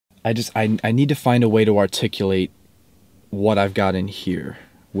I need to find a way to articulate what I've got in here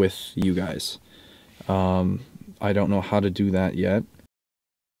with you guys. I don't know how to do that yet.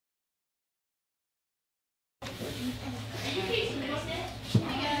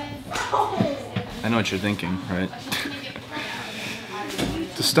 I know what you're thinking, right?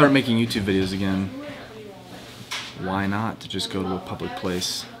 To start making YouTube videos again, why not to just go to a public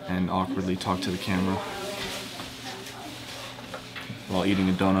place and awkwardly talk to the camera while eating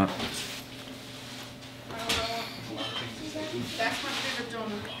a donut?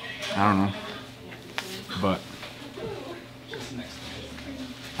 I don't know, but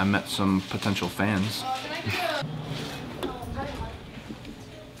I met some potential fans.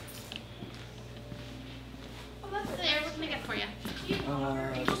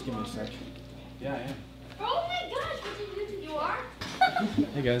 Just give me a sec. Yeah, I am. Oh my gosh, you are?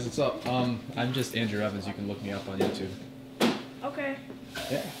 Hey guys, what's up? I'm just Andrew Evans. You can look me up on YouTube. Okay.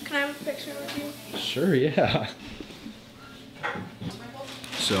 Yeah. Can I have a picture with you? Sure, yeah.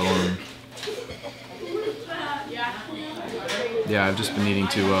 So, yeah, I've just been needing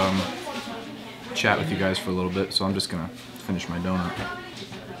to chat with you guys for a little bit, so I'm just gonna finish my donut.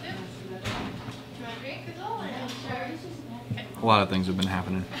 A lot of things have been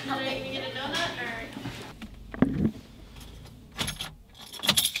happening.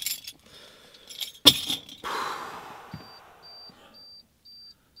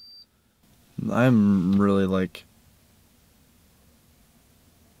 I'm really like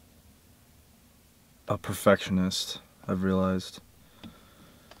a perfectionist, I've realized.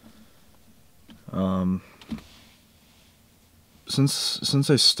 Since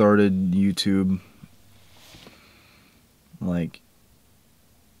I started YouTube, like,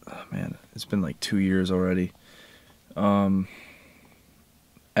 oh man, it's been like 2 years already. I've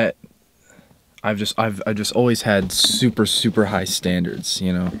just always had super high standards,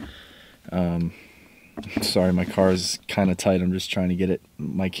 you know. Sorry, my car is kind of tight. I'm just trying to get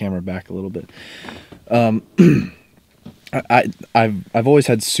my camera back a little bit. I've always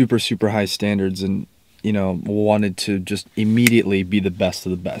had super high standards, and you know, wanted to just immediately be the best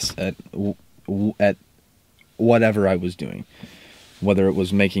of the best at whatever I was doing, whether it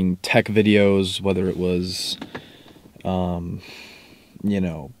was making tech videos, whether it was you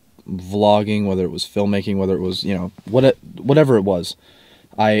know, vlogging, whether it was filmmaking, whether it was, you know, whatever it was.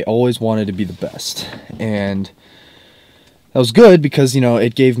 I always wanted to be the best, and that was good because, you know,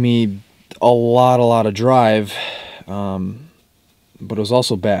 it gave me a lot of drive, but it was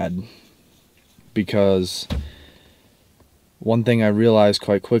also bad because one thing I realized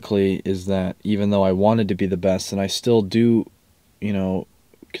quite quickly is that even though I wanted to be the best, and I still do, you know,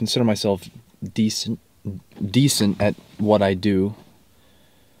 consider myself decent at what I do,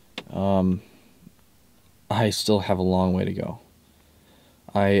 I still have a long way to go.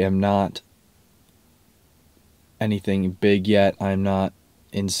 I am not anything big yet. I'm not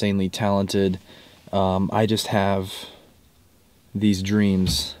insanely talented. I just have these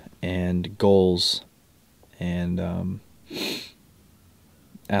dreams and goals and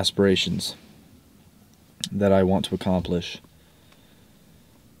aspirations that I want to accomplish.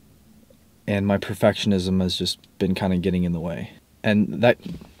 And my perfectionism has just been kind of getting in the way. And that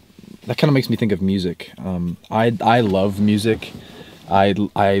kind of makes me think of music. I love music. I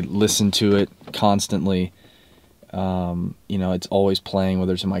listen to it constantly. You know, it's always playing,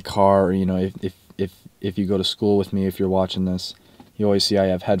 whether it's in my car or, you know, if you go to school with me, if you're watching this, you always see I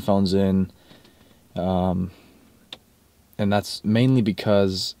have headphones in. And that's mainly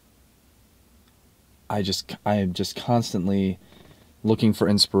because I am just constantly looking for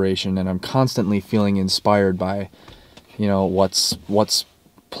inspiration, and I'm constantly feeling inspired by, you know, what's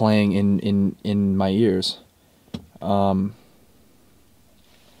playing in my ears.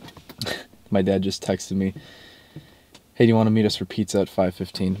 My dad just texted me, "Hey, do you want to meet us for pizza at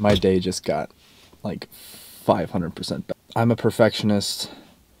 5:15?" My day just got like 500% better. I'm a perfectionist,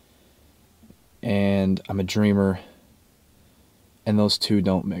 and I'm a dreamer, and those two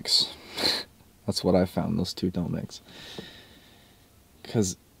don't mix. That's what I found, those two don't mix.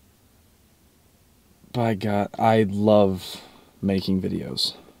 Because, by God, I love making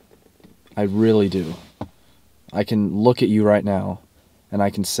videos. I really do. I can look at you right now, and I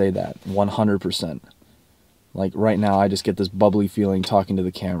can say that 100%. Like, right now, I just get this bubbly feeling talking to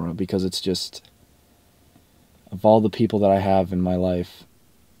the camera, because it's just, of all the people that I have in my life,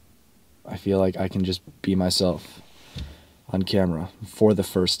 I feel like I can just be myself on camera for the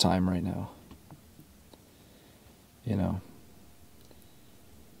first time right now. You know.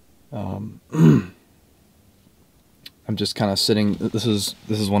 I'm just kind of sitting. This is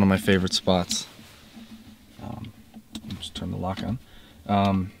one of my favorite spots. Just turn the lock on.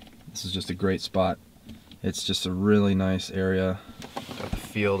 This is just a great spot. It's just a really nice area. Got the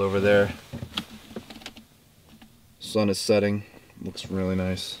field over there. Sun is setting. Looks really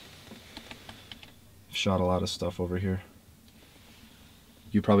nice. Shot a lot of stuff over here.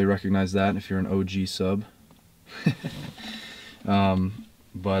 You probably recognize that if you're an OG sub.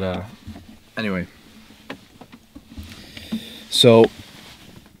 Anyway. So,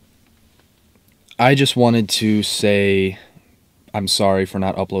 I just wanted to say I'm sorry for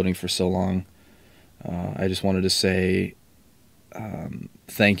not uploading for so long. I just wanted to say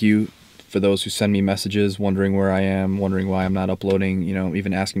thank you for those who send me messages wondering where I am, wondering why I'm not uploading, you know,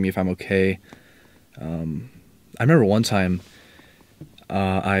 even asking me if I'm okay. I remember one time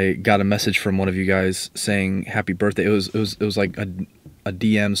I got a message from one of you guys saying happy birthday. It was like a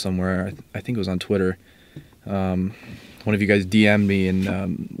DM somewhere. I think it was on Twitter. One of you guys DM'd me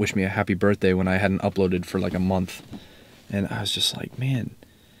and wished me a happy birthday when I hadn't uploaded for like a month. And I was just like, man,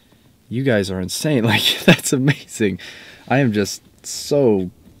 you guys are insane. Like, that's amazing. I am just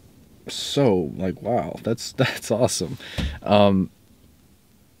so like, wow, that's awesome.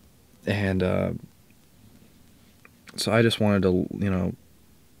 So I just wanted to, you know,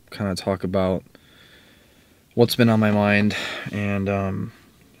 kind of talk about what's been on my mind. And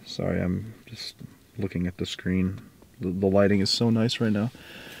sorry, I'm just looking at the screen. The lighting is so nice right now.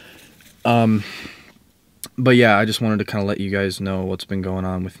 But yeah, I just wanted to kind of let you guys know what's been going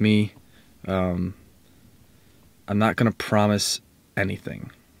on with me. I'm not going to promise anything.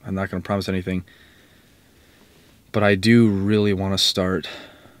 But I do really want to start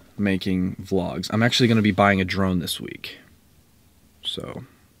making vlogs. I'm actually going to be buying a drone this week. So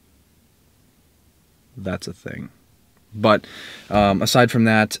that's a thing. But aside from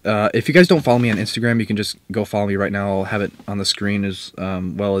that, if you guys don't follow me on Instagram, you can just go follow me right now. I'll have it on the screen as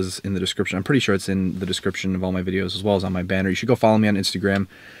well as in the description. I'm pretty sure it's in the description of all my videos as well as on my banner. You should go follow me on Instagram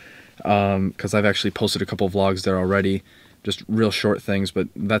because I've actually posted a couple of vlogs there already. Just real short things, but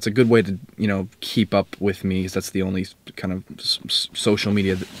that's a good way to, you know, keep up with me because that's the only kind of social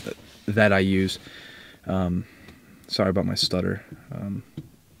media that I use. Sorry about my stutter.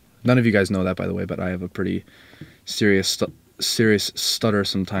 None of you guys know that, by the way, but I have a pretty serious stutter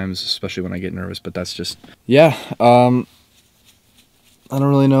sometimes, especially when I get nervous, but that's just, yeah, I don't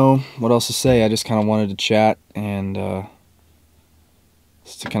really know what else to say. I just kind of wanted to chat and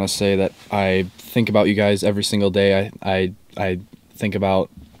just to kind of say that I think about you guys every single day. I think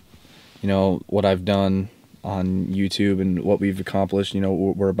about, you know, what I've done on YouTube and what we've accomplished. You know,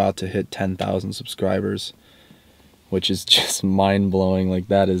 we're about to hit 10,000 subscribers, which is just mind-blowing. Like,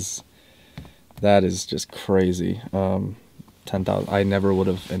 that is just crazy. 10,000. I never would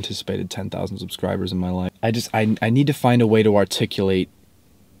have anticipated 10,000 subscribers in my life. I need to find a way to articulate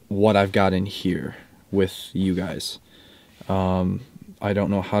what I've got in here with you guys. I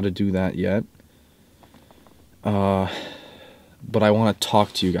don't know how to do that yet. But I want to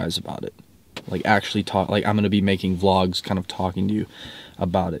talk to you guys about it. Like, actually talk. Like, I'm going to be making vlogs kind of talking to you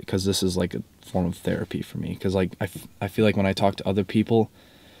about it, because this is like a form of therapy for me. Because like I feel like when I talk to other people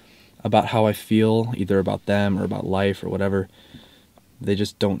about how I feel, either about them or about life or whatever, they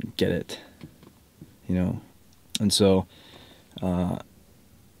just don't get it, you know. And so I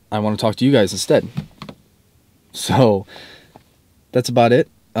want to talk to you guys instead. So that's about it.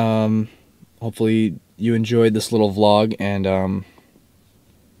 Hopefully you enjoyed this little vlog, and I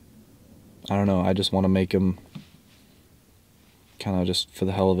don't know, I just want to make them kind of just for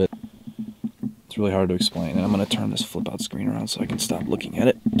the hell of it. It's really hard to explain, and I'm going to turn this flip out screen around so I can stop looking at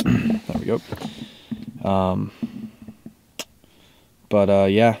it. There we go.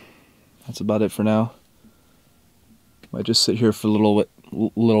 Yeah, that's about it for now. Might just sit here for a little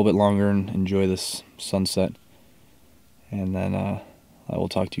bit longer and enjoy this sunset, and then I will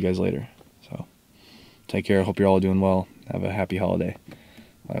talk to you guys later. So take care. Hope you're all doing well. Have a happy holiday.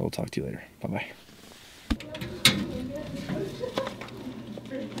 I will talk to you later. Bye bye.